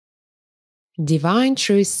Divine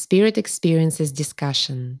Truth Spirit Experiences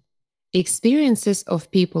Discussion. Experiences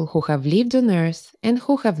of people who have lived on earth and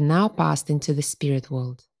who have now passed into the spirit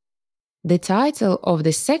world. The title of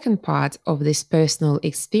the second part of this personal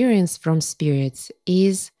experience from spirits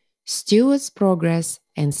is Stuart's Progress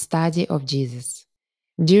and Study of Jesus,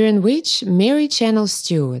 during which Mary channels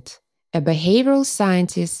Stuart, a behavioral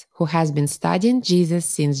scientist who has been studying Jesus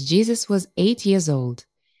since Jesus was 8 years old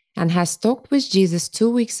and has talked with Jesus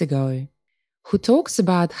 2 weeks ago, who talks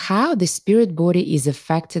about how the spirit body is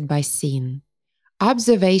affected by sin,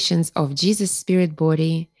 observations of Jesus' spirit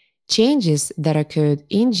body, changes that occurred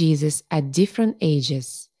in Jesus at different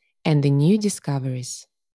ages, and the new discoveries.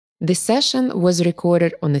 The session was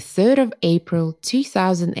recorded on the 3rd of April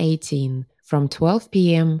 2018 from 12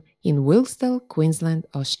 p.m. in Wilkesdale, Queensland,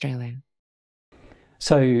 Australia.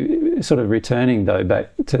 So, sort of returning though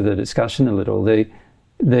back to the discussion a little, the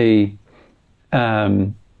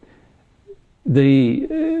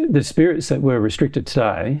spirits that were restricted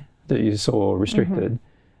today, that you saw restricted,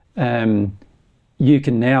 you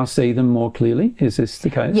can now see them more clearly. Is this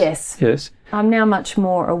the case? Yes. Yes. I'm now much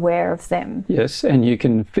more aware of them. Yes, and you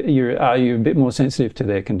can. Are you a bit more sensitive to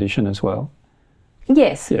their condition as well?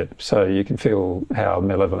 Yes. Yeah. So you can feel how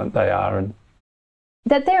malevolent they are and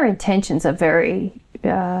that their intentions are very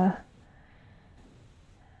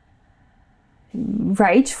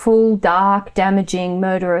rageful, dark, damaging,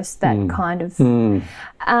 murderous, that kind of.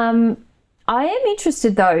 I am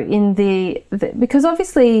interested though in because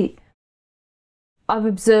obviously I've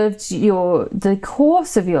observed the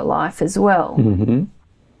course of your life as well,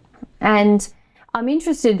 and I'm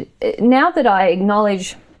interested now that I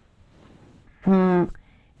acknowledge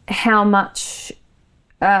how much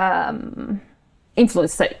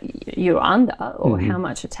influence that you're under, or how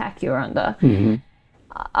much attack you're under.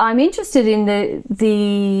 I'm interested in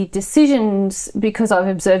the decisions, because I've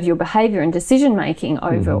observed your behaviour and decision making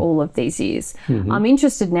over all of these years. I'm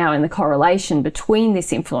interested now in the correlation between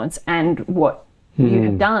this influence and what you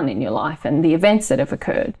have done in your life and the events that have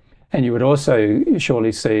occurred. And you would also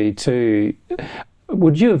surely see too,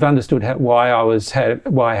 would you have understood why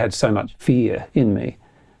I had so much fear in me?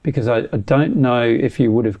 Because I don't know if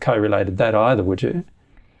you would have correlated that either, would you?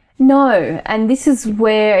 No, and this is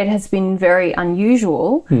where it has been very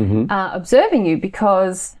unusual observing you,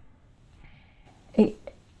 because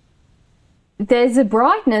there's a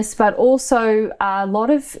brightness, but also a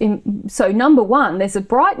lot of, so number one, there's a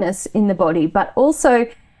brightness in the body, but also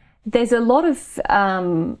there's a lot of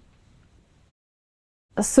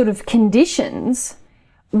sort of conditions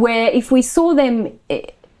where if we saw them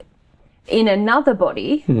in another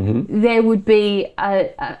body, there would be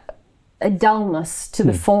a dullness to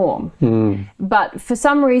the form. But for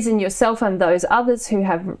some reason, yourself and those others who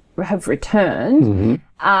have returned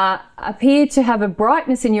appear to have a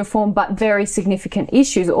brightness in your form, but very significant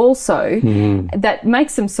issues also that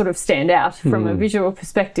makes them sort of stand out from a visual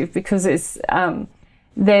perspective, because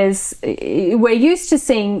we're used to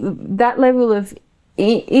seeing that level of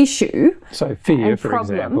issue. So fear, for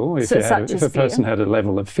example, if a person had a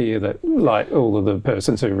level of fear that, like all of the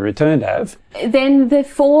persons who returned have, then the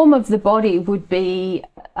form of the body would be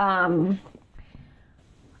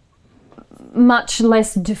much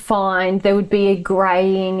less defined. There would be a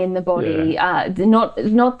greying in the body,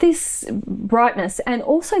 not this brightness. And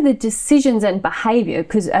also the decisions and behaviour,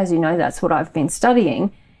 because as you know, that's what I've been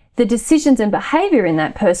studying, the decisions and behaviour in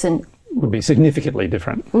that person would be significantly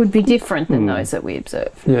different. Would be different than those that we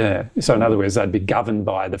observe. Yeah. So in other words, they'd be governed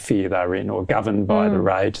by the fear they're in, or governed by the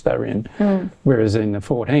rage they're in. Whereas in the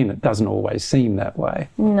 14, it doesn't always seem that way.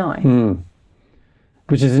 No.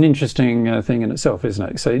 Which is an interesting thing in itself, isn't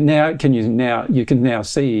it? So now you can now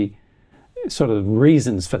see sort of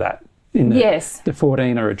reasons for that. Yes. The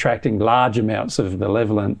 14 are attracting large amounts of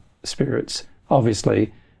malevolent spirits.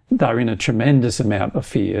 Obviously, they're in a tremendous amount of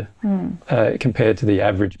fear compared to the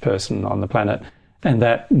average person on the planet. And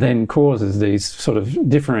that then causes these sort of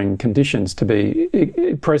differing conditions to be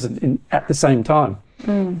present at the same time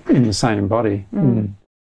in the same body.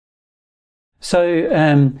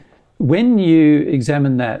 So when you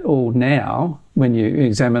examine that all now, when you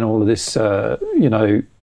examine all of this, you know,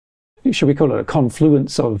 should we call it a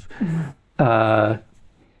confluence of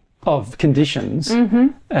conditions,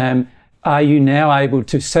 are you now able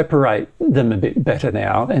to separate them a bit better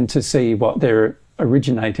now and to see what their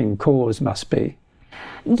originating cause must be?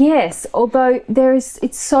 Yes, although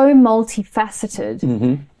it's so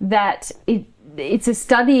multifaceted that it's a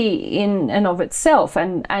study in and of itself,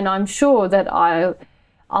 and I'm sure that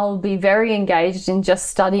I'll be very engaged in just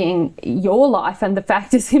studying your life and the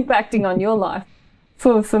factors impacting on your life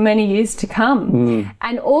for many years to come.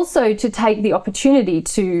 And also to take the opportunity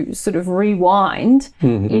to sort of rewind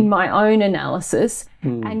in my own analysis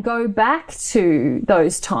and go back to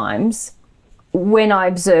those times when I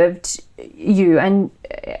observed you and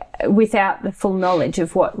without the full knowledge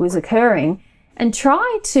of what was occurring, and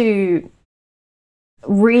try to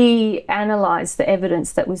reanalyze the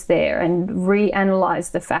evidence that was there and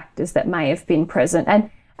reanalyze the factors that may have been present, and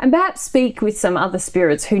perhaps speak with some other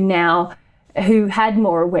spirits who had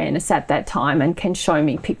more awareness at that time and can show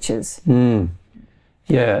me pictures.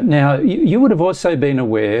 Yeah. Now, you would have also been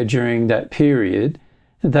aware during that period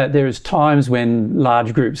that there's times when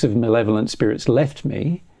large groups of malevolent spirits left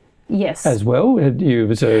me. Yes. As well. Had you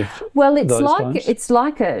observed? Well, it's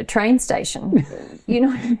like a train station. You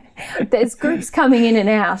know, there's groups coming in and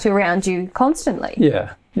out around you constantly.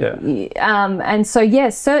 Yeah. And so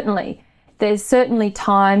yes, certainly, there's certainly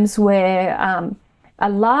times where a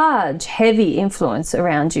large, heavy influence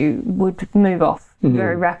around you would move off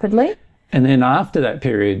very rapidly. And then after that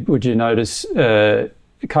period, would you notice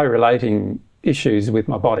correlating issues with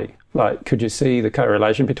my body? Like, could you see the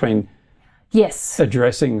correlation between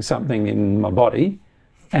addressing something in my body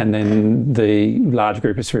and then the large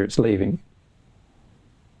group of spirits leaving?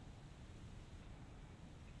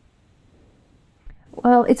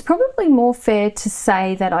 Well, it's probably more fair to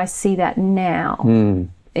say that I see that now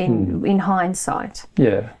in hindsight.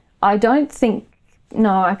 Yeah. I don't think,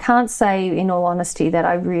 no, I can't say in all honesty that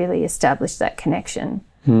I really established that connection.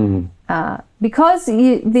 Because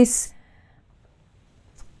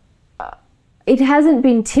it hasn't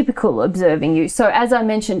been typical observing you. So as I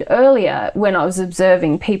mentioned earlier, when I was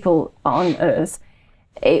observing people on Earth,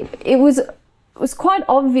 it was quite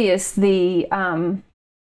obvious the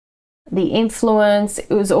influence.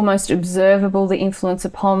 It was almost observable, the influence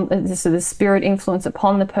upon the spirit influence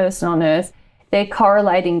upon the person on Earth, their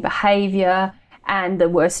correlating behaviour and the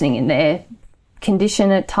worsening in their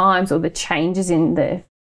condition at times, or the changes in the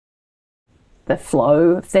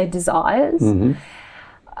flow of their desires.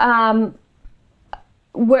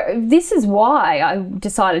 This is why I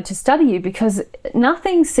decided to study you, because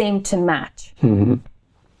nothing seemed to match.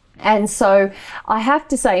 And so I have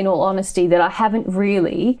to say in all honesty that I haven't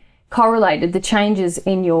really correlated the changes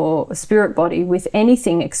in your spirit body with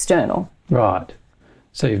anything external. Right.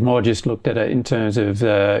 So you've more just looked at it in terms of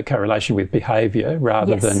correlation with behaviour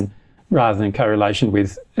rather than correlation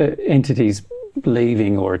with entities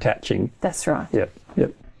leaving or attaching. That's right. Yep.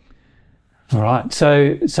 All right.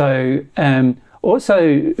 So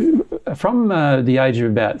also from the age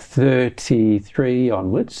of about 33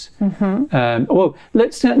 onwards. Well,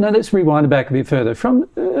 let's rewind back a bit further. From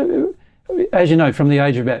as you know, from the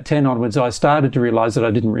age of about 10 onwards, I started to realise that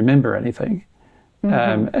I didn't remember anything.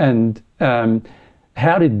 How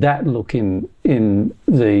did that look in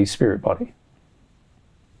the spirit body?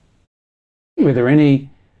 Were there any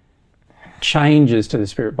changes to the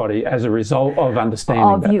spirit body as a result of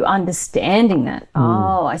understanding that? You understanding that?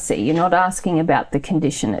 Oh, I see. You're not asking about the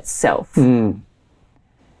condition itself.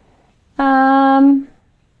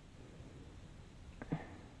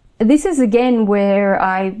 This is again where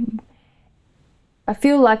I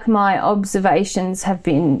feel like my observations have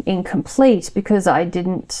been incomplete, because I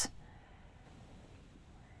didn't.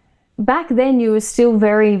 Back then, you were still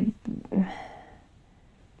very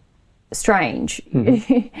strange.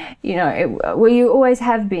 You know, well, you always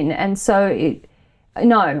have been, and so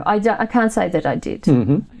no, I can't say that I did.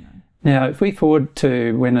 Now, if we forward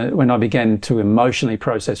to when I began to emotionally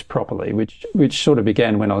process properly, which sort of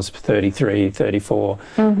began when I was 33, 34,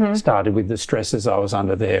 started with the stresses I was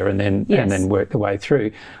under there, and then worked the way through.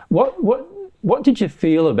 What did you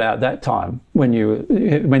feel about that time when you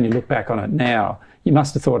look back on it now? You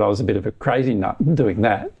must have thought I was a bit of a crazy nut doing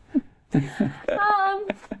that.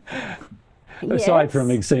 Aside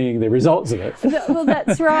from seeing the results of it. Well,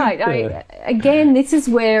 that's right. Again, this is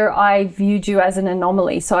where I viewed you as an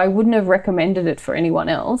anomaly, so I wouldn't have recommended it for anyone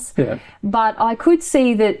else. But I could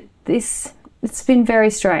see that it's been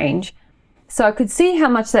very strange. So I could see how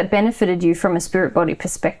much that benefited you from a spirit body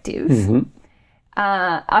perspective.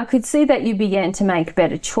 I could see that you began to make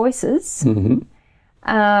better choices.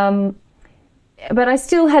 But I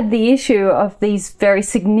still had the issue of these very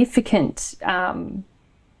significant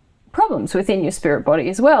problems within your spirit body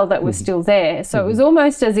as well that were still there. So it was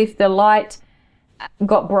almost as if the light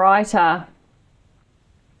got brighter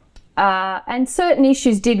and certain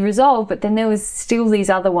issues did resolve, but then there was still these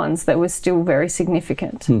other ones that were still very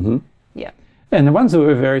significant. Yeah. And the ones that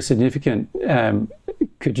were very significant,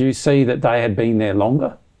 could you see that they had been there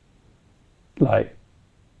longer? Like,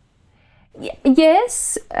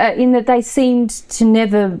 Yes, in that they seemed to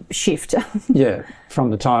never shift. Yeah, from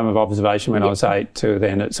the time of observation when I was 8 to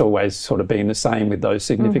then, it's always sort of been the same with those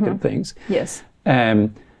significant things. Yes.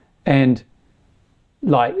 And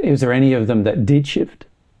like, is there any of them that did shift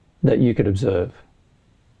that you could observe?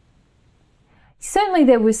 Certainly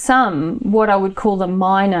there was some, what I would call the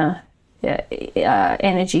minor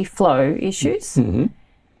energy flow issues.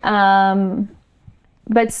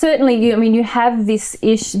 But certainly, you have this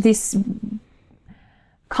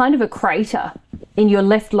kind of a crater in your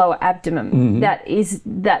left lower abdomen that is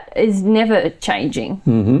never changing.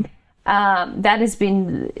 That has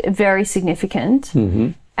been very significant.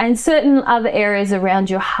 And certain other areas around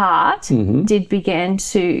your heart did begin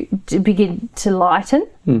to lighten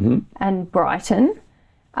and brighten,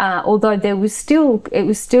 although it was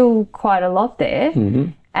still quite a lot there.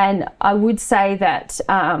 And I would say that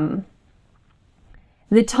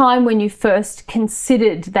the time when you first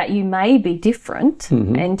considered that you may be different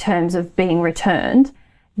in terms of being returned,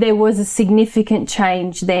 there was a significant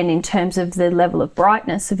change then in terms of the level of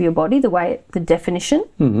brightness of your body, the definition.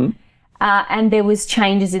 And there was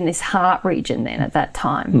changes in this heart region then at that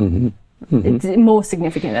time. It's more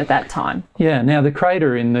significant at that time. Yeah, now the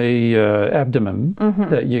crater in the abdomen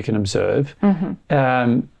that you can observe,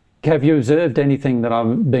 have you observed anything that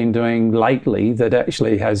I've been doing lately that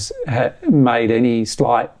actually has made any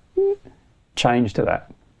slight change to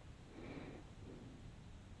that?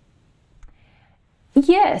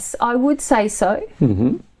 Yes, I would say so.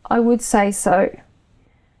 I would say so.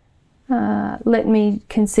 Let me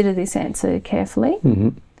consider this answer carefully.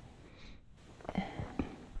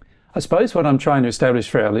 I suppose what I'm trying to establish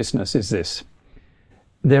for our listeners is this.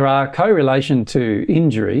 There are correlation to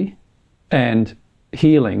injury and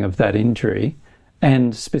healing of that injury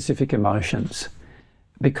and specific emotions.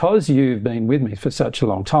 Because you've been with me for such a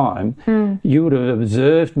long time, you would have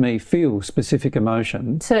observed me feel specific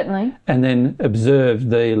emotions. Certainly. And then observed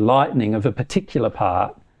the lightening of a particular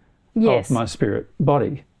part of my spirit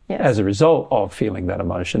body as a result of feeling that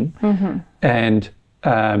emotion. And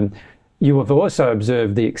you have also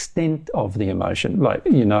observed the extent of the emotion. Like,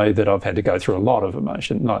 you know that I've had to go through a lot of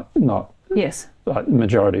emotion, not like the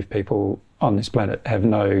majority of people on this planet have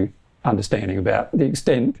no understanding about the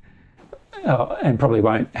extent and probably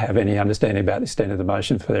won't have any understanding about the extent of the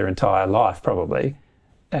emotion for their entire life, probably,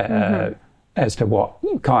 as to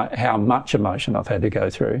how much emotion I've had to go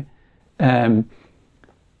through.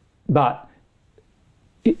 But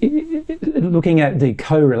looking at the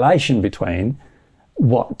correlation between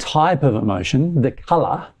what type of emotion, the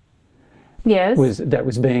colour that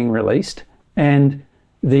was being released, and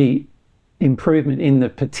the improvement in the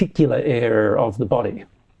particular area of the body.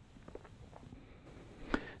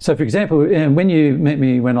 So, for example, when you met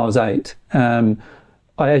me when I was 8,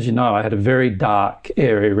 as you know, I had a very dark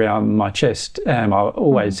area around my chest. I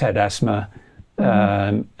always had asthma,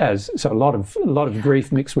 so a lot of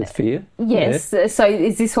grief mixed with fear. Yes. Yeah. So,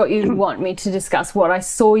 is this what you want me to discuss? What I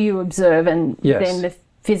saw you observe, and then the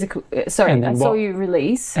physical. I saw you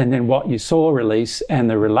release, and then what you saw release, and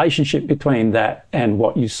the relationship between that and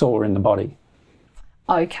what you saw in the body.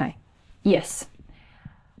 Okay. Yes.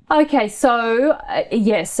 Okay, so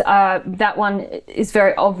that one is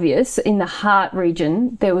very obvious. In the heart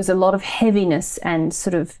region, there was a lot of heaviness and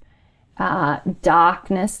sort of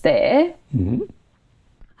darkness there.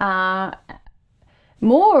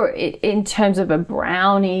 More in terms of a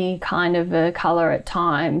browny kind of a colour at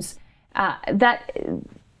times. That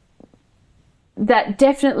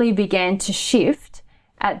definitely began to shift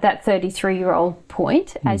at that 33-year-old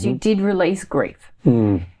point as you did release grief.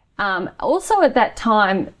 Also at that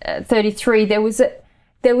time, 33, there was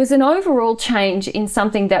an overall change in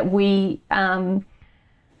something that we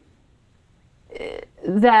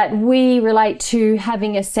relate to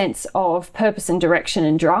having a sense of purpose and direction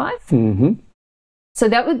and drive. So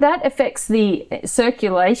that affects the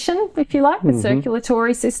circulation, if you like, the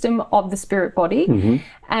circulatory system of the spirit body.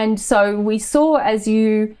 And so we saw as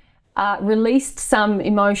you released some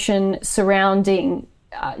emotion surrounding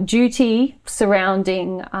duty,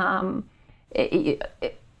 surrounding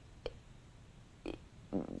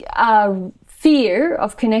fear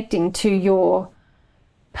of connecting to your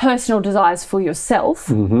personal desires for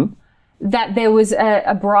yourself, that there was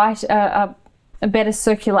a better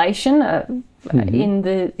circulation in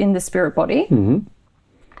the spirit body,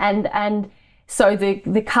 and so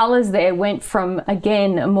the colours there went from,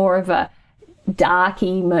 again, a more of a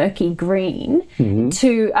darky, murky green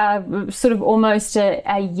to sort of almost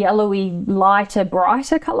a yellowy, lighter,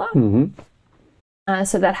 brighter colour.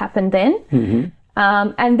 So that happened then.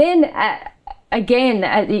 And then again,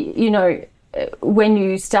 when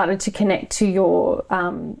you started to connect to your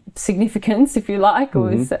significance, if you like,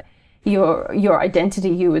 or your identity,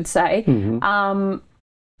 you would say,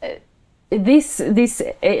 this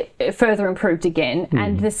further improved again.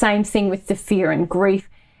 And the same thing with the fear and grief.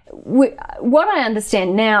 What I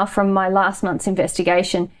understand now from my last month's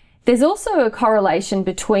investigation, there's also a correlation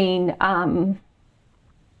between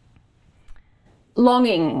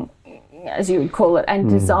longing, as you would call it, and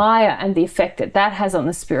desire, and the effect that that has on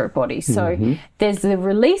the spirit body. So there's the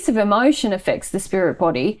release of emotion affects the spirit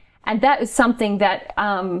body, and that is something that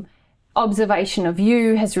observation of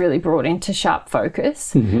you has really brought into sharp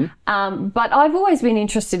focus. But I've always been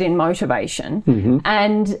interested in motivation,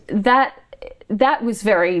 and that was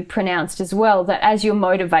very pronounced as well, that as your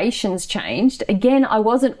motivations changed, again, I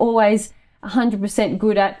wasn't always 100%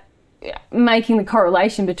 good at making the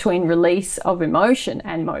correlation between release of emotion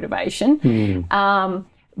and motivation.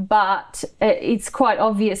 But it's quite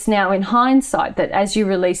obvious now in hindsight that as you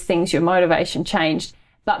release things, your motivation changed.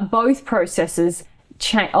 But both processes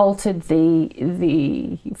altered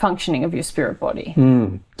the functioning of your spirit body.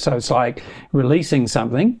 So it's like releasing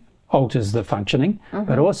something alters the functioning,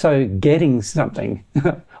 but also getting something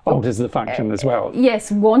alters the function as well.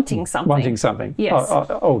 Yes, wanting something. Wanting something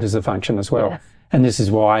alters the function as well. Yes. And this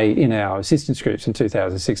is why in our assistance groups in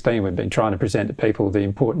 2016, we've been trying to present to people the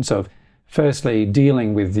importance of, firstly,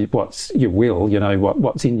 dealing with what's your will,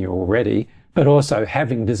 what's in you already, but also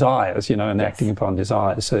having desires, and acting upon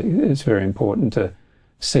desires. So it's very important to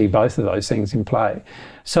see both of those things in play.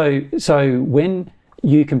 So when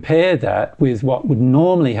you compare that with what would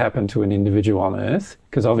normally happen to an individual on Earth,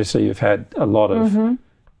 because obviously you've had a lot of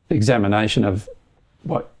examination of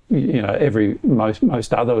what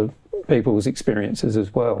most other people's experiences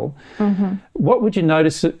as well. What would you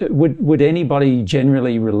notice? Would anybody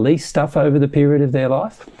generally release stuff over the period of their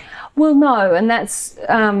life? Well, no, and that's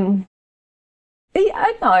no,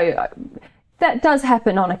 that does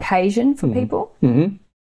happen on occasion for people.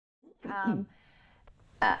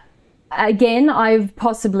 Again, I've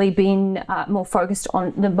possibly been more focused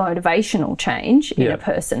on the motivational change in a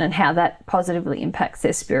person and how that positively impacts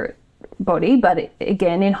their spirit body. But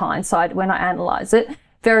again, in hindsight, when I analyse it,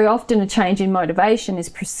 very often a change in motivation is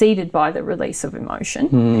preceded by the release of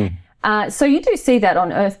emotion. So you do see that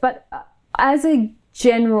on Earth, but as a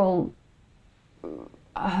general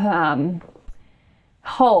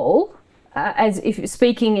whole, as if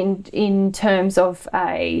speaking in terms of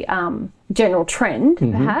a general trend,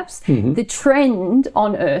 perhaps, the trend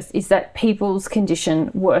on Earth is that people's condition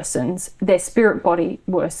worsens, their spirit body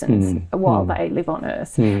worsens while they live on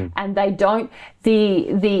Earth. And they don't,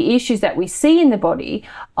 the issues that we see in the body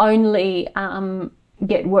only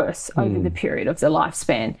get worse over the period of the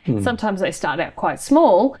lifespan. Sometimes they start out quite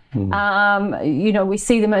small. We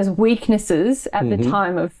see them as weaknesses at the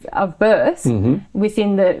time of birth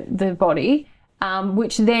within the body,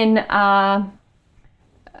 which then are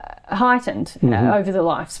heightened over the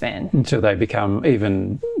lifespan. Until they become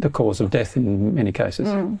even the cause of death in many cases.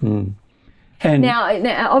 And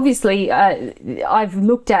now, obviously, I've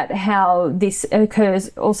looked at how this occurs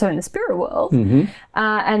also in the spirit world, and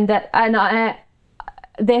I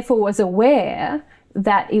therefore was aware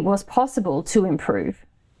that it was possible to improve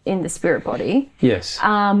in the spirit body. Yes.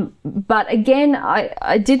 But again,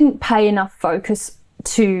 I didn't pay enough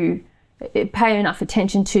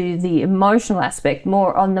attention to the emotional aspect,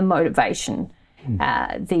 more on the motivation,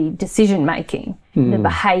 the decision making, the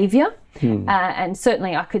behaviour. And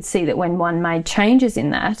certainly I could see that when one made changes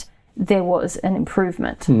in that, there was an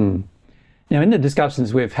improvement. Now, in the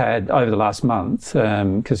discussions we've had over the last month,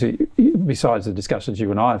 because besides the discussions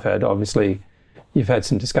you and I have had, obviously you've had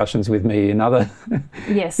some discussions with me in other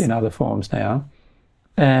in other forms now.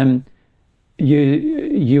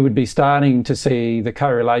 You would be starting to see the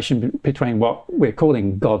correlation between what we're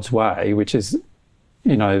calling God's way, which is,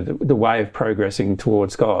 the way of progressing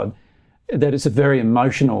towards God, that it's a very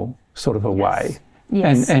emotional sort of a way.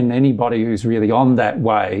 Yes. And anybody who's really on that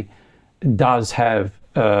way does have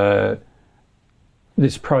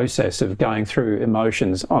this process of going through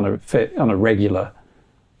emotions on a regular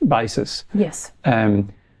basis. Yes.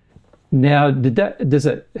 Now, does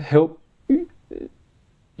it help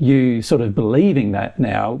you sort of believing that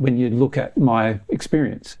now when you look at my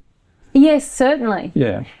experience? Yes, certainly.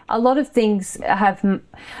 Yeah. A lot of things have,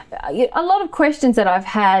 a lot of questions that I've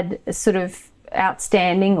had sort of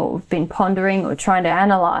outstanding or been pondering or trying to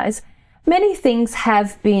analyse, many things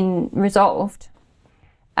have been resolved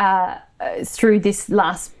through this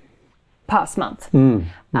past month.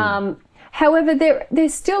 However,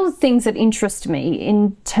 there's still things that interest me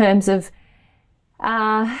in terms of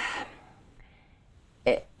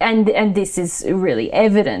and this is really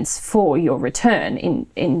evidence for your return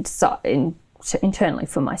internally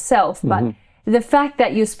for myself, but the fact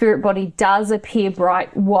that your spirit body does appear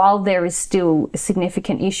bright while there is still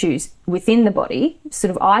significant issues within the body,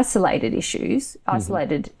 sort of isolated issues,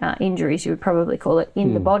 isolated injuries, you would probably call it,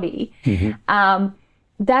 in the body,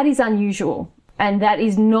 that is unusual. And that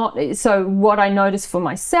is not, so what I notice for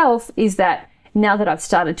myself is that now that I've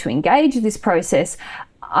started to engage this process,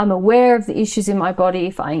 I'm aware of the issues in my body.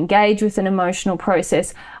 If I engage with an emotional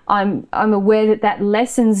process, I'm aware that that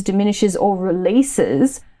lessens, diminishes, or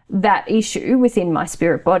releases that issue within my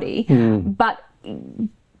spirit body. But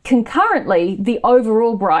concurrently, the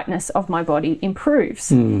overall brightness of my body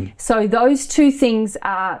improves. So those two things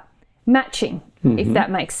are matching, if that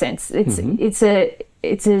makes sense. It's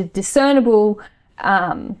a discernible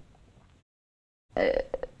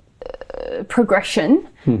progression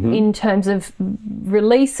in terms of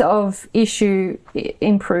release of issue,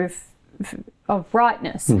 improve of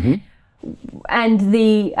brightness. And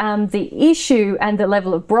the issue and the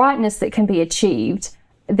level of brightness that can be achieved,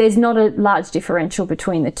 there's not a large differential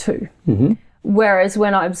between the two. Whereas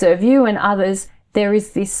when I observe you and others, there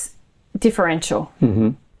is this differential.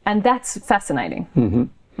 And that's fascinating.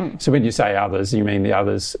 So when you say others, you mean the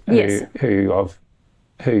others who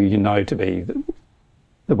you know to be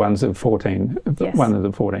the ones of 14, one of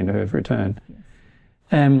the 14 who have returned.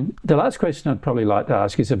 The last question I'd probably like to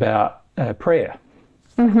ask is about prayer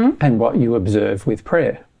and what you observe with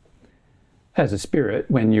prayer. As a spirit,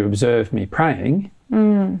 when you observe me praying,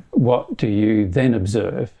 what do you then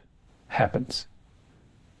observe happens?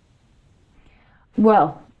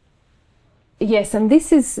 Well, yes, and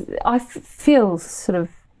this is, I feel sort of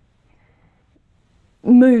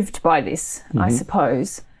moved by this, I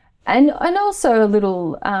suppose, and also a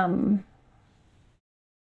little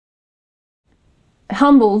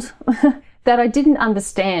humbled that I didn't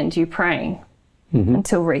understand you praying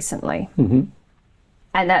until recently, and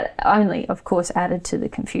that only, of course, added to the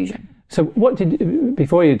confusion. So what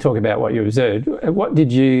before you talk about what you observed,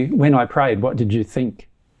 when I prayed, what did you think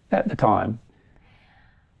at the time?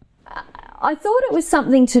 I thought it was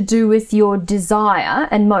something to do with your desire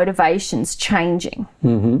and motivations changing.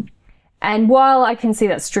 And while I can see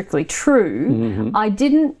that's strictly true, I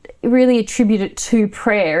didn't really attribute it to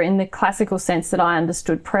prayer in the classical sense that I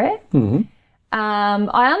understood prayer.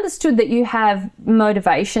 I understood that you have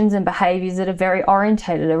motivations and behaviours that are very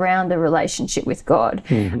orientated around the relationship with God.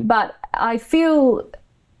 But I feel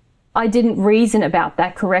I didn't reason about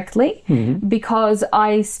that correctly because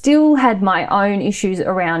I still had my own issues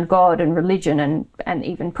around God and religion and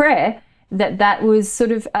even prayer, that was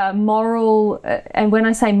sort of a moral, and when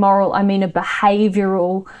I say moral, I mean a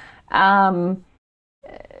behavioural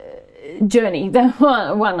journey that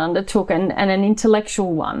one undertook and an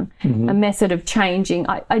intellectual one, a method of changing.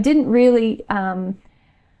 I didn't really,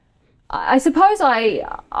 I suppose I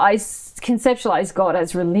conceptualised God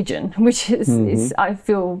as religion, which is I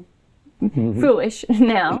feel foolish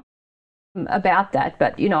now about that,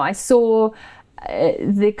 but I saw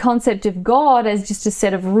the concept of God as just a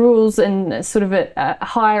set of rules and sort of a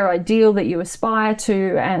higher ideal that you aspire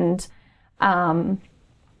to, and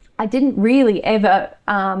I didn't really ever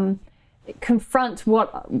confront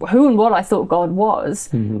who and what I thought God was.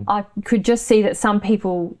 I could just see that some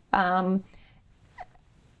people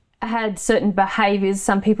had certain behaviours,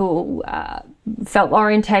 some people felt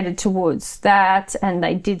orientated towards that, and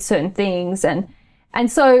they did certain things, and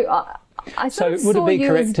so I sort of saw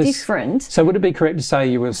you as different. So would it be correct to say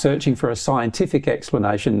you were searching for a scientific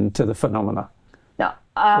explanation to the phenomena? No,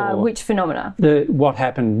 which phenomena? What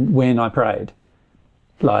happened when I prayed,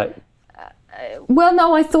 like. Well,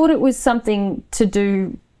 no, I thought it was something to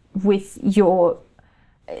do with your.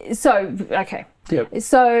 So okay. Yep.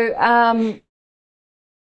 So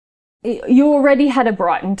you already had a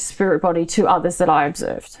brightened spirit body to others that I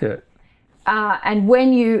observed. Yeah. And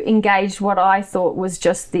when you engaged what I thought was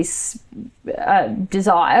just this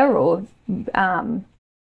desire or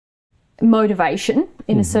motivation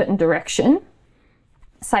in a certain direction,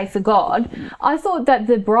 say for God, I thought that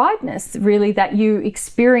the brightness really that you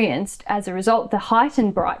experienced as a result, the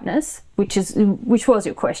heightened brightness, which was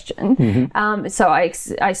your question. So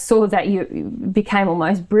I saw that you became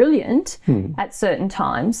almost brilliant at certain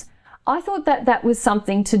times. I thought that was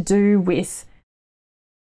something to do with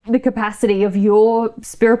the capacity of your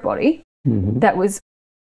spirit body that was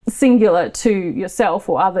singular to yourself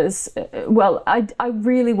or others. Well, I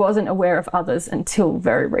really wasn't aware of others until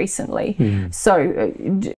very recently. So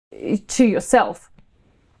to yourself.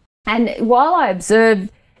 And while I observed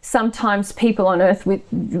sometimes people on earth with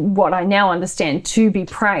what I now understand to be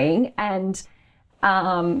praying, and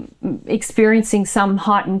experiencing some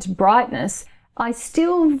heightened brightness, I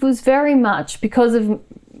still was very much, because of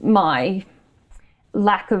my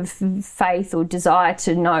lack of faith or desire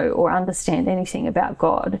to know or understand anything about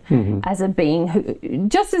God as a being who,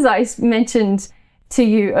 just as I mentioned to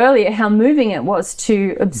you earlier, how moving it was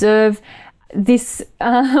to observe this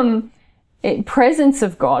presence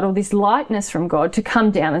of God, or this lightness from God, to come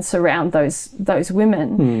down and surround those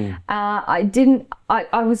women. I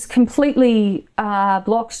was completely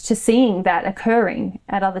blocked to seeing that occurring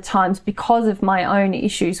at other times because of my own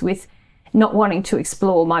issues with not wanting to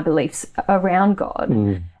explore my beliefs around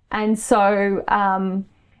God. And so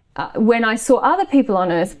when I saw other people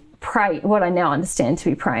on earth pray, what I now understand to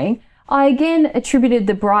be praying, I again attributed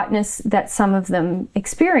the brightness that some of them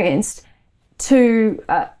experienced to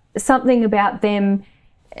something about them,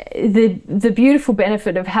 the beautiful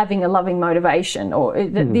benefit of having a loving motivation, or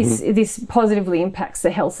that this positively impacts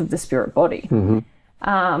the health of the spirit body.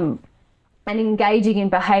 And engaging in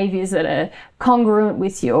behaviours that are congruent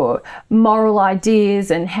with your moral ideas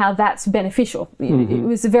and how that's beneficial. It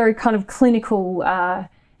was a very kind of clinical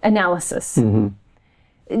analysis.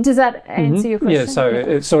 Does that answer your question? Yeah, so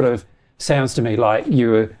it sort of sounds to me like you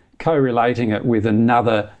were correlating it with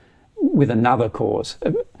another cause,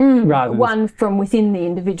 rather than one from within the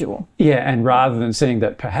individual. Yeah, and rather than seeing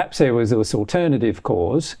that perhaps there was this alternative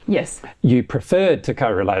cause, yes, you preferred to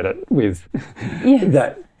correlate it with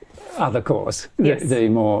that other cause, the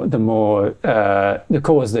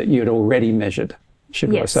cause that you'd already measured.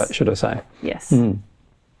 Should I say? Yes.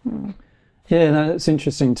 Yeah, no, it's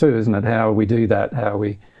interesting too, isn't it? How we do that, how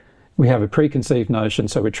we have a preconceived notion,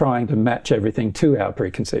 so we're trying to match everything to our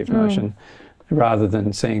preconceived notion, rather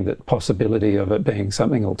than seeing the possibility of it being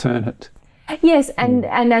something alternate. Yes, and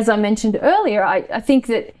as I mentioned earlier, I think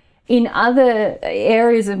that in other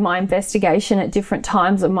areas of my investigation at different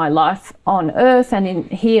times of my life on earth and in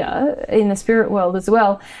here in the spirit world as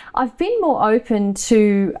well, I've been more open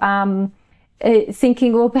to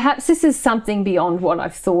thinking, well, perhaps this is something beyond what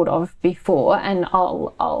I've thought of before, and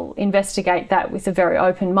I'll investigate that with a very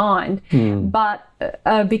open mind. But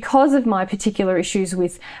because of my particular issues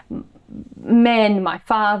with men, my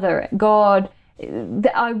father, God,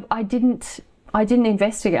 I didn't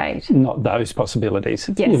investigate. Not those possibilities.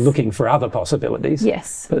 Yes. You're looking for other possibilities.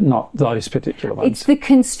 Yes. But not those particular ones. It's the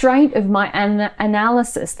constraint of my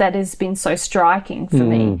analysis that has been so striking for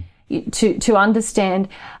me, to understand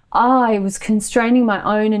I was constraining my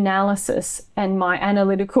own analysis and my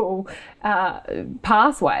analytical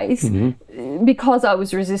pathways because I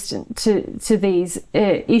was resistant to these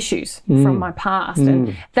issues from my past.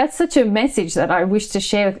 And that's such a message that I wish to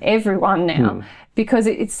share with everyone now, because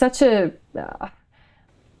it's such a...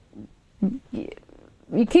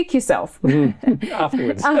 you kick yourself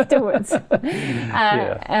afterwards. And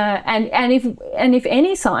if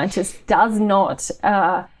any scientist does not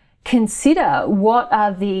consider what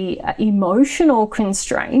are the emotional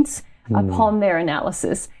constraints upon their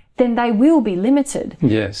analysis, then they will be limited.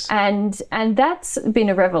 Yes. And that's been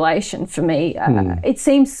a revelation for me. It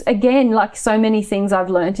seems, again, like so many things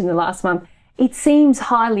I've learned in the last month, it seems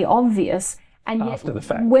highly obvious. And yet, after the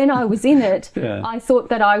fact, when I was in it, I thought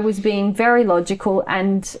that I was being very logical,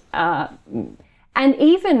 and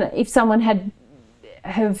even if someone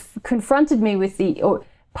have confronted me with or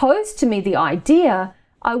posed to me the idea,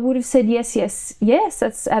 I would have said, yes,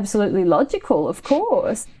 that's absolutely logical, of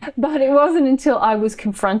course. But it wasn't until I was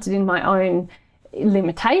confronted in my own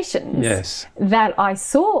limitations that I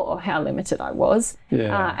saw how limited I was,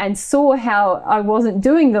 and saw how I wasn't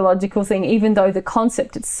doing the logical thing, even though the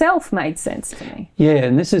concept itself made sense to me. Yeah,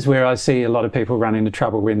 and this is where I see a lot of people run into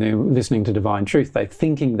trouble when they're listening to Divine Truth. They're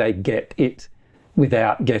thinking they get it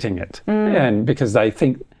without getting it, and because they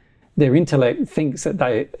think their intellect thinks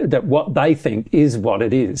that what they think is what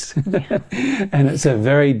it is. And it's a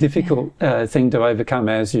very difficult thing to overcome,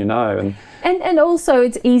 as you know. And also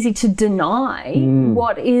it's easy to deny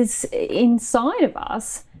what is inside of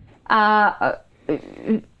us.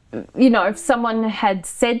 If someone had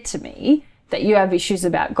said to me that you have issues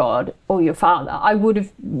about God or your father, I would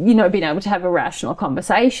have, been able to have a rational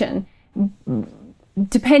conversation,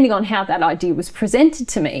 depending on how that idea was presented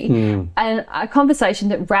to me, and a conversation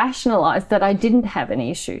that rationalised that I didn't have any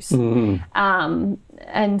issues.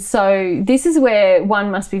 And so this is where one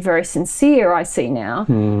must be very sincere, I see now,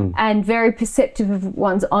 and very perceptive of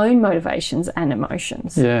one's own motivations and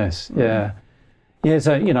emotions. Yes, yeah. Yeah,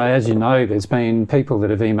 so, as you know, there's been people that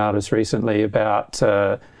have emailed us recently about,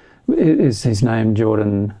 is his name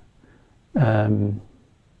Jordan...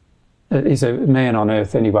 he's a man on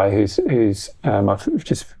earth anyway who's I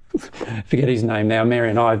just forget his name now. Mary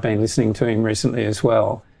and I have been listening to him recently as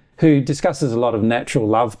well, who discusses a lot of natural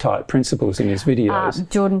love type principles in his videos.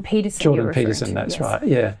 Jordan Peterson. Jordan Peterson, that's right,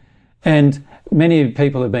 yeah. And many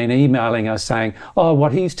people have been emailing us saying, oh,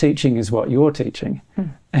 what he's teaching is what you're teaching.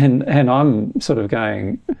 And I'm sort of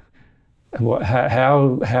going,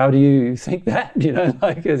 how do you think that? You know,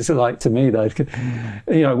 like, it's like, to me, though,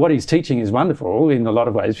 you know, what he's teaching is wonderful in a lot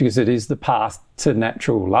of ways, because it is the path to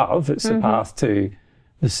natural love. It's the path to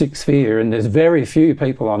the sixth sphere, and there's very few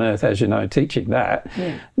people on earth, as you know, teaching that.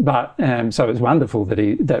 But so it's wonderful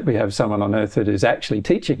that we have someone on earth that is actually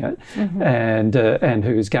teaching it, and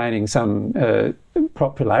who is gaining some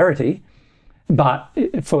popularity. But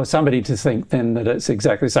for somebody to think then that it's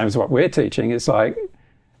exactly the same as what we're teaching, it's like,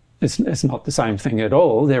 it's not the same thing at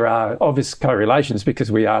all. There are obvious correlations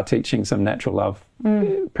because we are teaching some natural love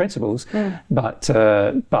principles, but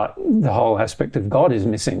the whole aspect of God is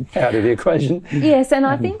missing out of the equation. Yes, and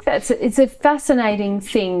I think it's a fascinating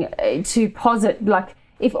thing to posit. Like,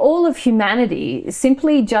 if all of humanity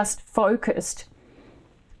simply just focused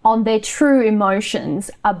on their true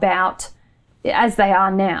emotions about, as they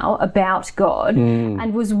are now, about God,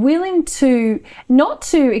 and was willing to not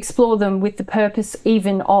to explore them with the purpose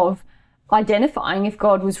even of identifying if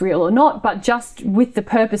God was real or not, but just with the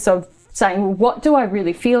purpose of saying, well, what do I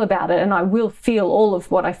really feel about it? And I will feel all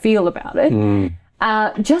of what I feel about it.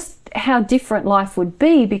 Just how different life would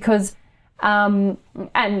be, because and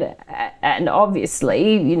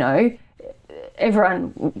obviously, you know,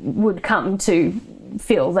 everyone would come to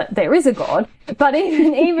feel that there is a God, but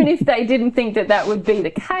even if they didn't think that would be the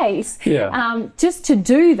case, just to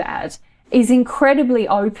do that is incredibly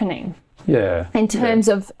opening in terms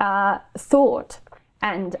of thought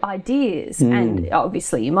and ideas and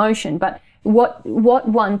obviously emotion. But what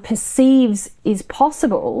one perceives is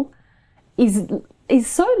possible is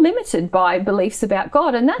so limited by beliefs about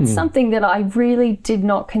God, and that's something that I really did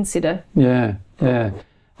not consider.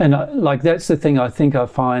 And like, that's the thing I think I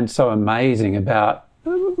find so amazing about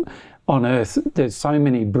on earth. There's so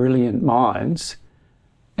many brilliant minds,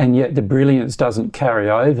 and yet the brilliance doesn't carry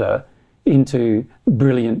over into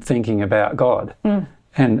brilliant thinking about God.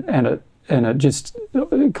 And it just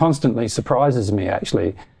constantly surprises me,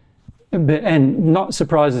 actually. And not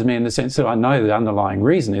surprises me in the sense that I know the underlying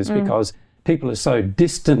reason is because people are so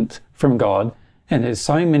distant from God, and there's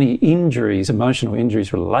so many injuries, emotional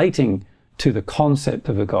injuries relating to the concept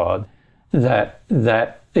of a God, that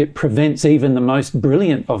it prevents even the most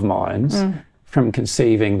brilliant of minds from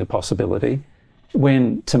conceiving the possibility,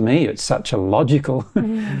 when to me it's such a logical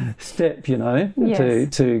step, you know,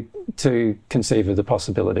 to conceive of the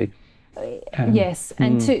possibility. Yes,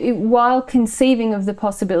 and to, while conceiving of the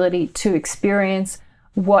possibility, to experience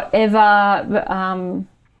whatever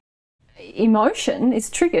emotion is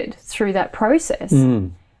triggered through that process.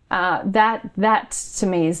 That to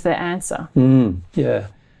me is the answer. Yeah.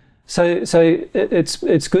 So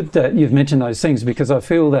it's good that you've mentioned those things, because I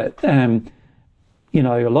feel that you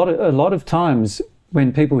know, a lot of times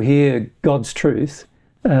when people hear God's truth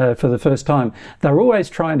for the first time, they're always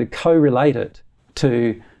trying to correlate it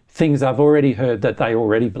to things I've already heard that they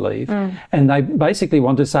already believe, and they basically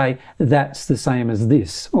want to say that's the same as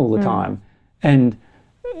this all the time. And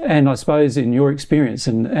I suppose in your experience,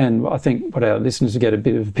 and I think what our listeners get a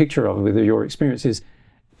bit of a picture of with your experience, is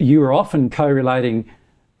you are often correlating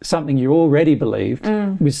something you already believed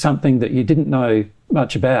with something that you didn't know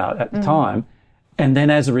much about at the time, and then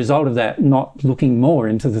as a result of that, not looking more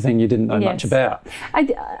into the thing you didn't know much about.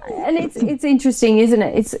 And it's interesting, isn't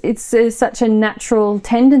it? It's such a natural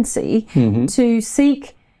tendency to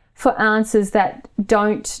seek for answers that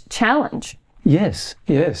don't challenge. Yes.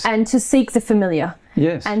 And to seek the familiar.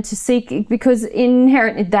 Yes. And to seek, because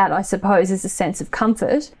inherent in that, I suppose, is a sense of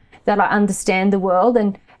comfort that I understand the world.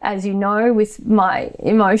 And as you know, with my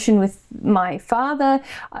emotion with my father,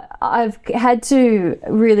 I've had to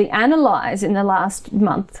really analyse in the last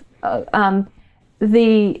month how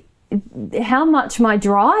much my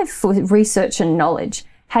drive for research and knowledge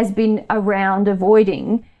has been around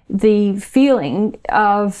avoiding the feeling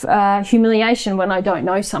of humiliation when I don't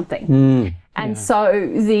know something. And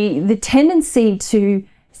so the tendency to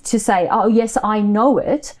say, oh yes, I know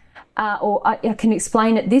it, or I can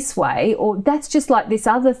explain it this way, or that's just like this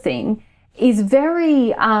other thing, is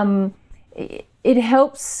very, it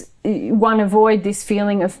helps one avoid this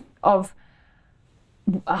feeling of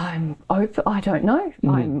I'm open, I don't know,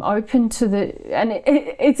 I'm open to the, and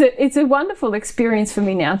it's a wonderful experience for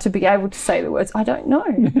me now to be able to say the words, I don't know,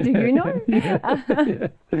 do you know?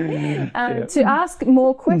 To ask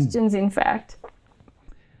more questions, in fact.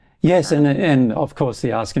 Yes, and of course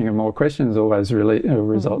the asking of more questions always really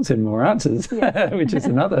results in more answers, which is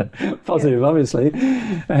another positive, obviously.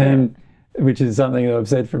 which is something that I've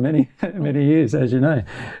said for many years, as you know.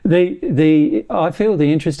 I feel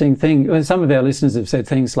the interesting thing, when some of our listeners have said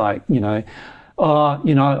things like,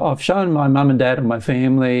 I've shown my mum and dad and my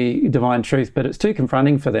family divine truth, but it's too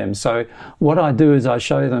confronting for them. So what I do is I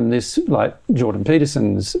show them this, like Jordan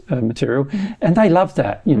Peterson's material, and they love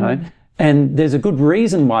that, you know. And there's a good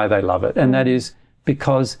reason why they love it, and that is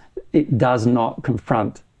because it does not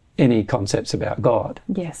confront any concepts about God.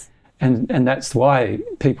 Yes. And that's why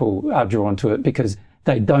people are drawn to it, because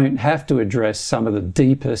they don't have to address some of the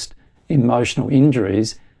deepest emotional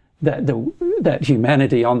injuries that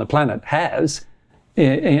humanity on the planet has,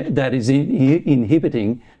 that is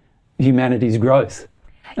inhibiting humanity's growth.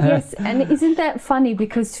 Yes, and isn't that funny?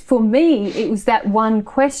 Because for me, it was that one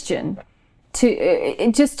question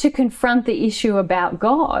just to confront the issue about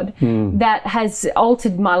God that has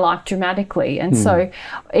altered my life dramatically. And so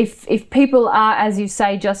if people are, as you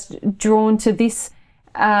say, just drawn to this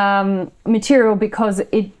material because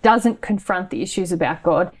it doesn't confront the issues about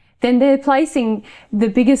God, then they're placing the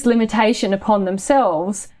biggest limitation upon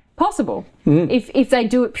themselves possible if they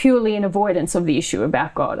do it purely in avoidance of the issue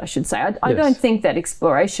about God, I should say. I don't think that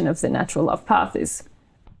exploration of the natural love path is...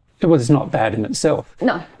 Well, it's not bad in itself.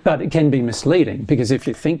 No. But it can be misleading, because if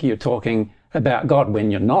you think you're talking about God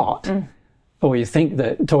when you're not, or you think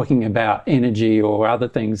that talking about energy or other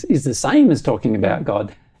things is the same as talking about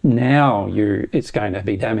God, now it's going to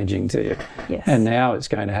be damaging to you. Yes. And now it's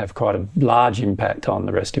going to have quite a large impact on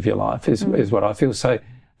the rest of your life, is what I feel. So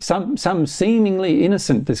some seemingly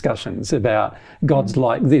innocent discussions about God's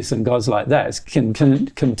like this and God's like that can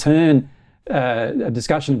turn a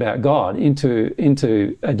discussion about God into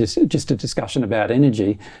just a discussion about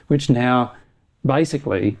energy, which now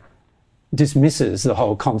basically dismisses the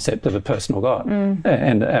whole concept of a personal God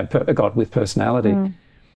and a God with personality.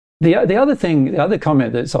 The other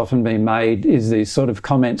comment that's often been made is these sort of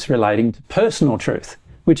comments relating to personal truth,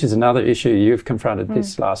 which is another issue you've confronted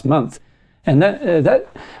this last month. And that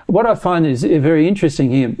what I find is very interesting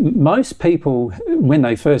here. Most people, when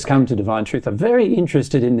they first come to divine truth, are very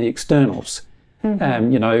interested in the externals.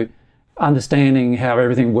 You know, understanding how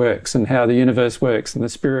everything works and how the universe works and the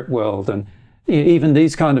spirit world, and even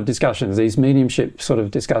these kind of discussions, these mediumship sort of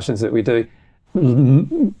discussions that we do,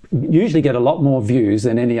 usually get a lot more views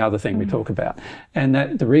than any other thing we talk about. And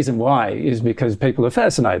the reason why is because people are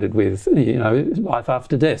fascinated with, you know, life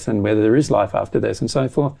after death and whether there is life after death and so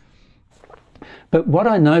forth. But what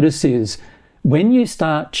I notice is when you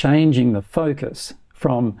start changing the focus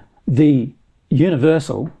from the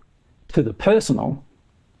universal to the personal,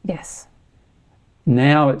 yes,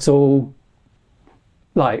 now it's all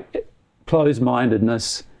like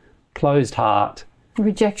closed-mindedness, closed heart,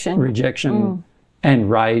 rejection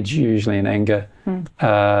and rage, usually, and anger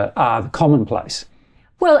are commonplace.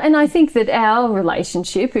 Well, and I think that our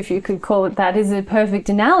relationship, if you could call it that, is a perfect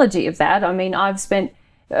analogy of that. I mean, I've spent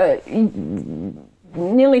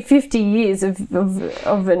nearly 50 years of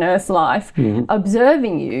an earth life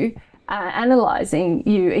observing you, analysing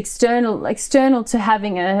you, external to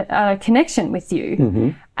having a connection with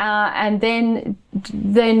you. And then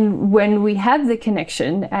when we have the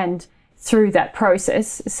connection, and through that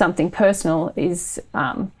process, something personal is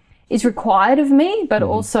required of me, but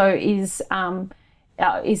also is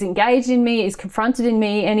engaged in me, is confronted in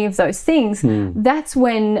me, any of those things, that's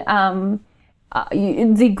when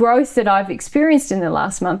the growth that I've experienced in the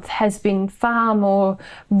last month has been far more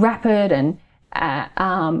rapid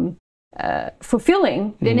and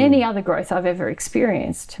fulfilling than any other growth I've ever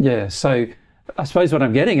experienced. Yeah, so I suppose what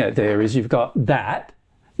I'm getting at there is you've got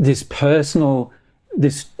this personal,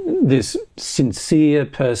 this sincere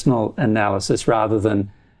personal analysis rather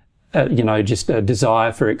than, you know, just a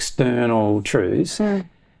desire for external truths,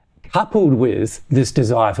 coupled with this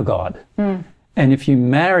desire for God. And if you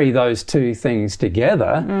marry those two things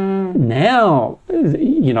together, now,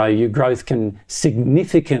 you know, your growth can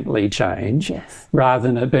significantly change rather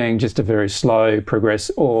than it being just a very slow progress,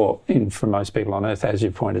 or for most people on Earth, as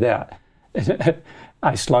you pointed out,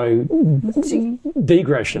 a slow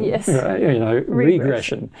degression, you know,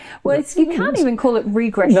 regression. Well, you can't even call it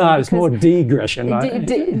regression. No, it's more degression.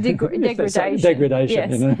 Degradation.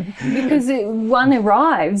 Degradation, yes. You know? Because one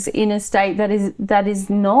arrives in a state that is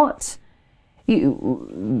not...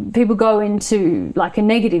 people go into like a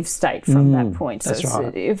negative state from that point. So that's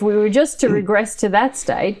right. If we were just to regress to that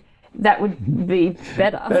state, that would be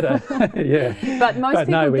better. Yeah. But most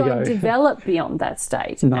people don't develop beyond that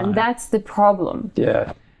state. No. And that's the problem.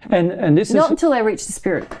 Yeah. And this not is until they reach the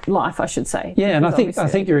spirit life, I should say. Yeah, and I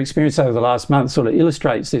think your experience over the last month sort of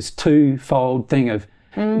illustrates this twofold thing of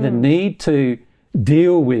the need to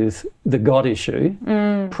deal with the God issue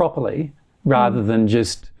properly rather than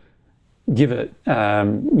just give it,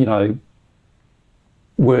 you know,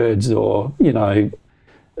 words or, you know,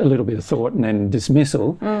 a little bit of thought and then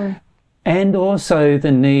dismissal, and also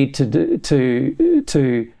the need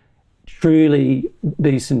to truly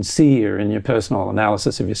be sincere in your personal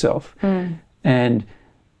analysis of yourself. And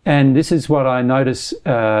this is what I notice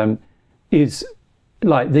is,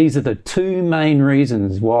 like, these are the two main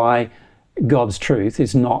reasons why God's truth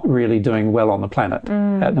is not really doing well on the planet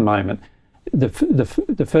at the moment.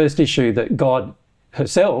 The first issue, that God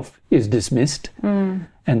herself is dismissed, and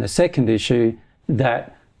the second issue,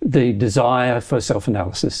 that the desire for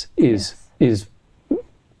self-analysis is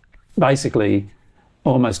basically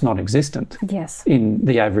almost non-existent in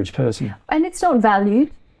the average person. And it's not valued.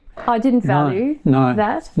 I didn't value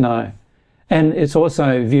that. No. And it's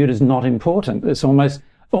also viewed as not important. It's almost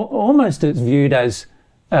it's viewed as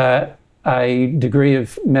a degree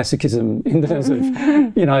of masochism in terms of,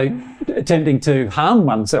 you know, attempting to harm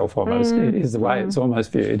oneself almost is the way it's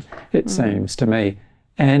almost viewed, it seems to me.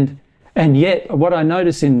 And yet what I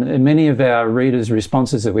notice in many of our readers'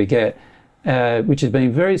 responses that we get, which has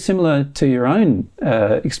been very similar to your own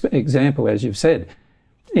example, as you've said,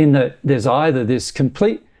 in that there's either this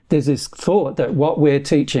thought that what we're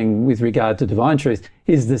teaching with regard to divine truth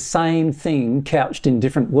is the same thing couched in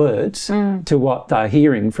different words to what they're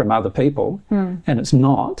hearing from other people, and it's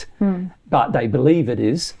not, but they believe it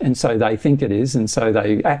is, and so they think it is, and so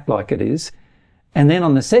they act like it is. And then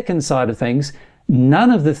on the second side of things, none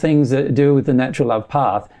of the things that deal with the natural love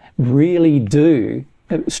path really do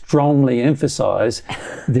strongly emphasize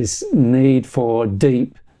this need for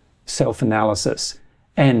deep self-analysis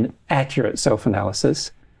and accurate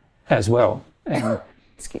self-analysis as well. And,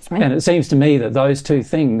 excuse me. And it seems to me that those two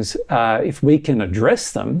things, if we can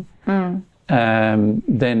address them,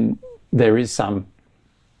 then there is some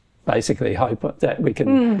basically hope that we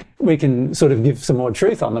can sort of give some more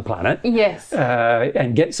truth on the planet. Yes.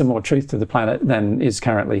 And get some more truth to the planet than is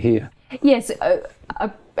currently here. Yes,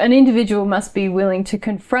 an individual must be willing to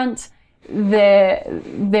confront their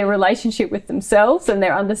relationship with themselves and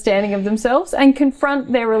their understanding of themselves, and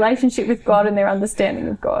confront their relationship with God and their understanding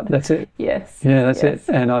of God. That's it. Yes. Yeah, that's it.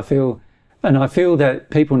 And I feel that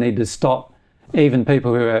people need to stop, even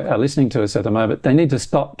people who are listening to us at the moment, they need to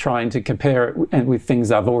stop trying to compare it with things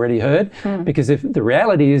they've already heard, because if the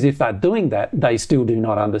reality is, if they're doing that, they still do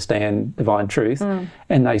not understand divine truth,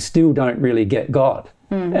 and they still don't really get God,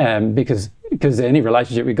 because any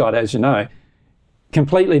relationship with God, as you know,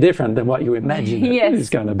 completely different than what you imagine it is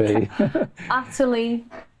going to be. Utterly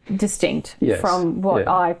distinct from what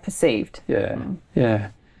I perceived. Yeah,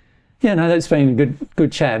 no, that's been a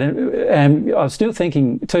good chat. And I was still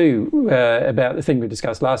thinking too about the thing we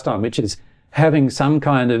discussed last time, which is having some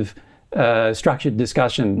kind of structured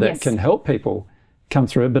discussion that can help people come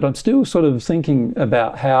through it. But I'm still sort of thinking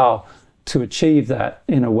about how to achieve that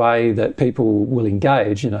in a way that people will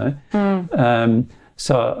engage, you know.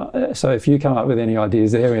 So if you come up with any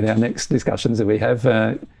ideas there in our next discussions that we have,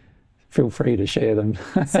 feel free to share them.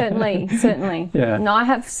 Certainly. Yeah. No, I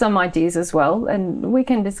have some ideas as well, and we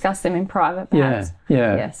can discuss them in private, perhaps.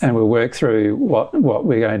 Yeah. Yes. And we'll work through what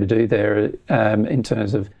we're going to do there in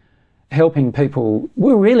terms of helping people.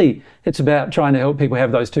 Well, really, it's about trying to help people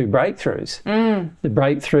have those two breakthroughs. The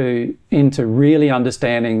breakthrough into really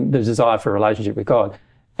understanding the desire for a relationship with God,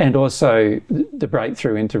 and also the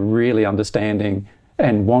breakthrough into really understanding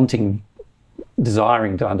and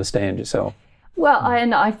desiring to understand yourself. Well,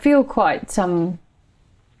 and I feel quite,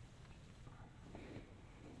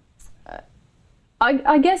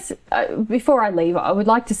 I guess before I leave, I would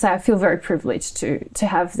like to say I feel very privileged to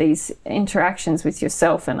have these interactions with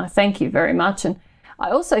yourself, and I thank you very much. And I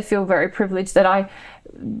also feel very privileged that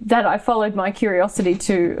I followed my curiosity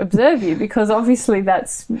to observe you, because obviously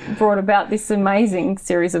that's brought about this amazing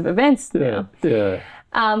series of events now. Yeah.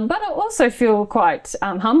 But I also feel quite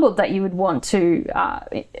humbled that you would want to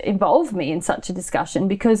involve me in such a discussion,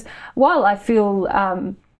 because while I feel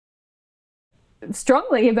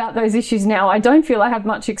strongly about those issues now, I don't feel I have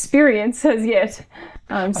much experience as yet.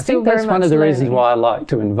 I think that's one of the reasons why I like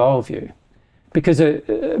to involve you, because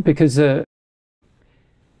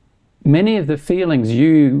many of the feelings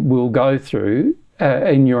you will go through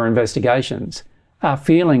in your investigations are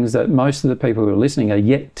feelings that most of the people who are listening are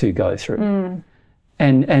yet to go through.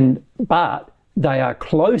 But they are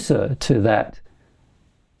closer to that,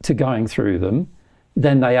 to going through them,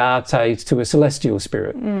 than they are, say, to a celestial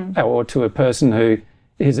spirit or to a person who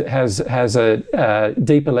has a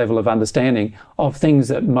deeper level of understanding of things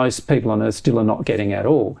that most people on earth still are not getting at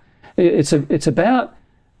all. It's about,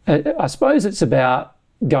 I suppose it's about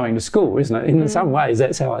going to school, isn't it? In some ways,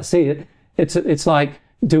 that's how I see it. It's like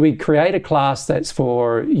do we create a class that's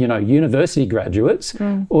for, you know, university graduates,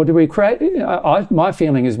 or do we create, my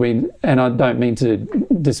feeling is and I don't mean to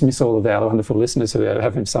dismiss all of our wonderful listeners who are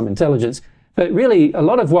having some intelligence, but really a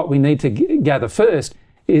lot of what we need to gather first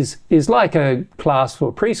is like a class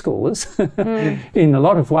for preschoolers in a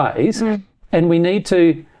lot of ways, and we need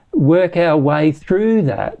to work our way through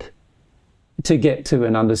that to get to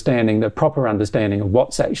an understanding, the proper understanding of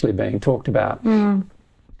what's actually being talked about.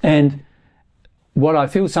 And what I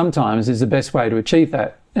feel sometimes is the best way to achieve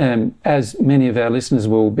that, as many of our listeners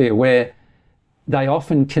will be aware, they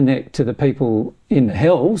often connect to the people in the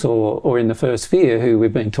hells or in the first sphere who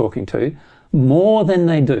we've been talking to more than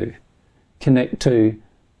they do connect to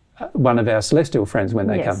one of our celestial friends when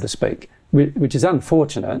they come to speak, which is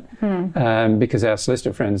unfortunate, because our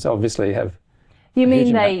celestial friends obviously have... You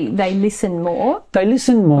mean they listen more? They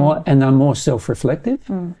listen more, and they're more self-reflective.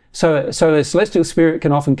 So a celestial spirit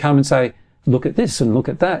can often come and say, look at this and look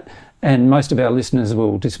at that, and most of our listeners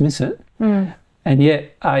will dismiss it. And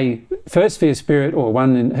yet a first sphere spirit, or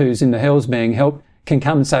one who's in the hells being helped, can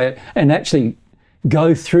come and say it and actually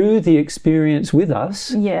go through the experience with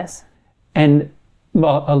us. Yes. And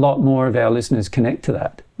a lot more of our listeners connect to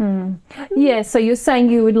that. Yeah, so you're saying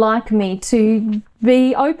you would like me to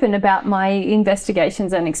be open about my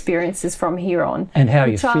investigations and experiences from here on, and how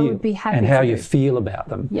you feel, feel, would be happy and how to you do. feel about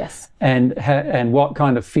them. Yes. And what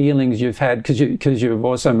kind of feelings you've had, because you've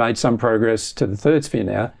also made some progress to the third sphere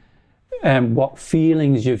now, and what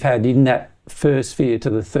feelings you've had in that first sphere to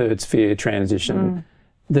the third sphere transition.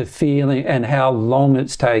 The feeling, and how long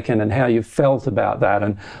it's taken, and how you felt about that,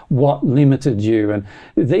 and what limited you, and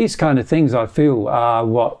these kind of things I feel are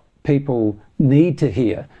what people need to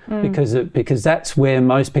hear, because that's where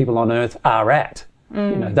most people on earth are at.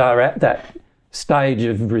 You know, they're at that stage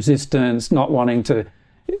of resistance, not wanting to,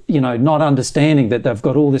 you know, not understanding that they've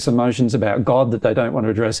got all these emotions about God that they don't want to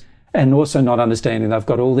address, and also not understanding they've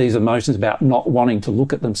got all these emotions about not wanting to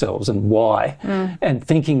look at themselves and why, and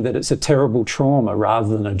thinking that it's a terrible trauma rather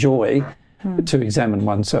than a joy to examine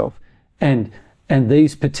oneself. And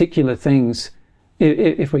these particular things,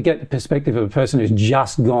 if we get the perspective of a person who's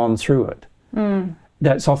just gone through it,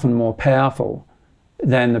 that's often more powerful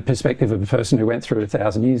than the perspective of a person who went through it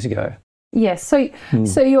 1,000 years ago. Yes,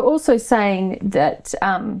 so you're also saying that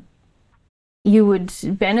you would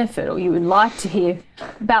benefit, or you would like to hear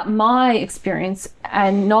about my experience,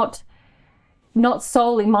 and not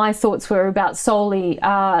solely my thoughts were about solely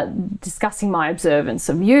discussing my observance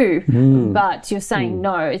of you, but you're saying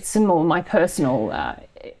no, it's more my personal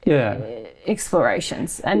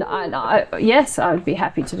explorations, and yes, I would be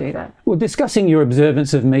happy to do that. Well, discussing your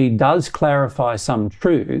observance of me does clarify some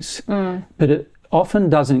truths, but it often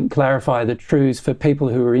doesn't clarify the truths for people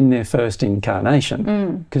who are in their first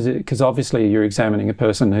incarnation, because obviously you're examining a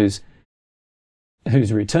person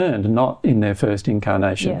who's returned, not in their first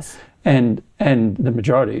incarnation. Yes. And the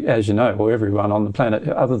majority, as you know, or everyone on the planet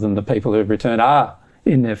other than the people who have returned, are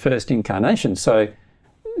in their first incarnation. So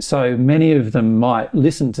many of them might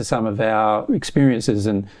listen to some of our experiences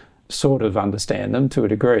and sort of understand them to a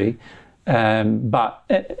degree, but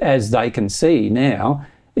as they can see now,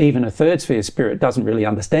 even a third sphere spirit doesn't really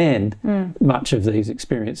understand much of these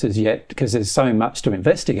experiences yet, because there's so much to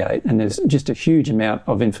investigate and there's just a huge amount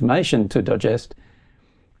of information to digest.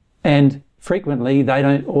 And frequently they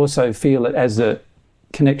don't also feel it as a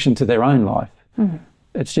connection to their own life.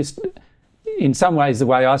 It's just, in some ways, the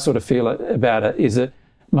way I sort of feel about it is that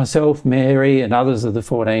myself, Mary, and others of the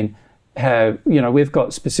 14 have, you know, we've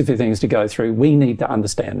got specific things to go through. We need to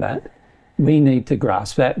understand that. We need to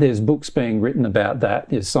grasp that. There's books being written about that.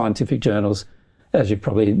 There's scientific journals, as you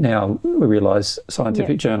probably now realise,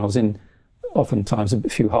 scientific journals in oftentimes a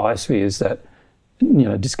few higher spheres that, you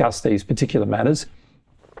know, discuss these particular matters.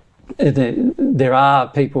 There are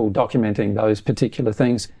people documenting those particular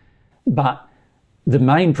things, but the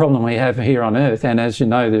main problem we have here on Earth, and as you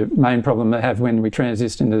know, the main problem we have when we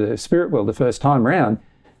transition into the spirit world the first time around,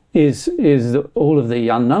 is all of the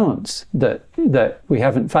unknowns that we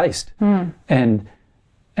haven't faced, and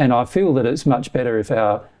I feel that it's much better if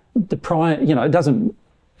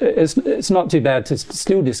it's not too bad to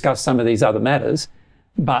still discuss some of these other matters,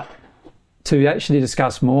 but to actually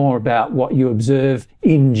discuss more about what you observe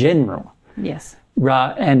in general. Yes.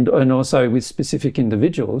 And also with specific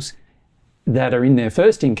individuals that are in their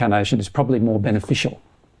first incarnation is probably more beneficial.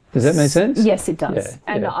 Does that make sense? Yes, it does. Yeah,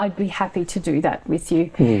 and I'd be happy to do that with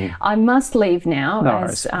you. I must leave now,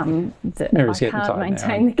 as I can't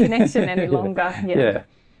maintain the connection any longer. Yeah.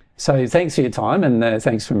 So thanks for your time, and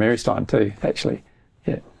thanks for Mary's time too, actually.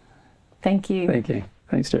 Yeah. Thank you. Thank you.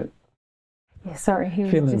 Thanks, Stuart. Yeah, sorry.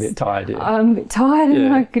 Feeling a bit tired, yeah. I'm a bit tired,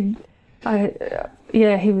 and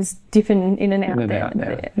Yeah, he was dipping in and out In and there. out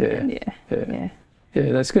now. Yeah.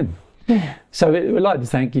 Yeah, that's good. So we'd like to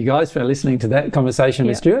thank you guys for listening to that conversation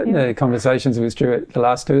with Stuart. Yeah. The conversations with Stuart, the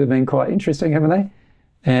last two, have been quite interesting, haven't they?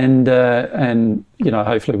 And you know,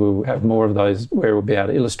 hopefully we'll have more of those where we'll be able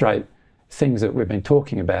to illustrate things that we've been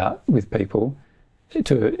talking about with people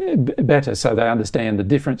to better, so they understand the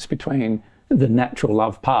difference between the natural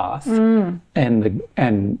love path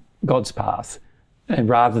and God's path, and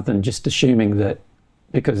rather than just assuming that,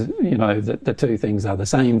 because you know that the two things are the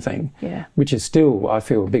same thing, which is still, I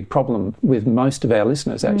feel, a big problem with most of our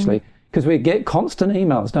listeners actually, because we get constant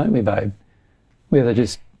emails, don't we, babe, where they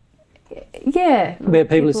just where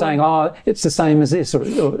people are saying, oh, it's the same as this, or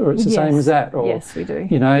it's the same as that, or yes, we do,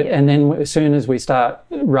 you know, and then as soon as we start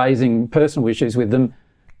raising personal issues with them,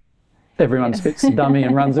 everyone spits the dummy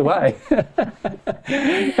and runs away.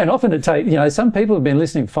 And often it takes, you know, some people have been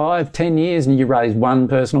listening 5-10 years and you raise one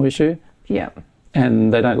personal issue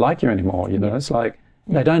and they don't like you anymore, you know. It's like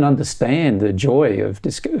they don't understand the joy of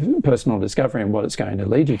personal discovery and what it's going to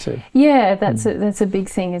lead you to. Yeah, that's a big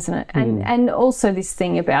thing, isn't it? And also this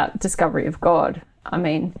thing about discovery of God. I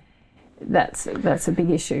mean, that's a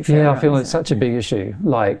big issue for everyone, I feel it's such a big issue.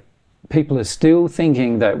 Like, people are still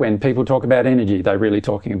thinking that when people talk about energy, they're really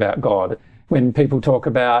talking about God. When people talk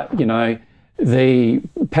about, you know, the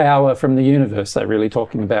power from the universe, they're really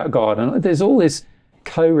talking about God. And there's all this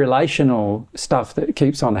co-relational stuff that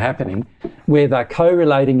keeps on happening where they're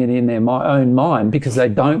co-relating it in their own mind because they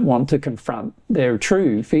don't want to confront their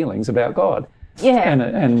true feelings about God.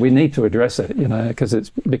 And we need to address it, you know, because it's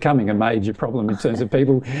becoming a major problem in terms of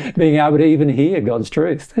people being able to even hear God's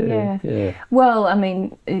truth. Well, I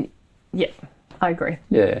mean, I agree.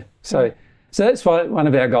 So that's why one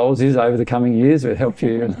of our goals is over the coming years to help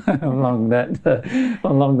you along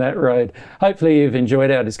that road. Hopefully you've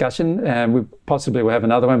enjoyed our discussion, and we possibly will have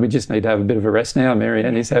another one. We just need to have a bit of a rest now. Mary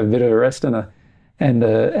Ann needs to have a bit of a rest and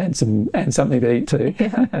something to eat too.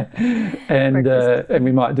 And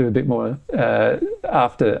we might do a bit more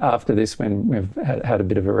after this when we've had a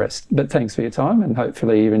bit of a rest. But thanks for your time, and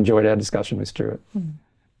hopefully you've enjoyed our discussion with Stuart.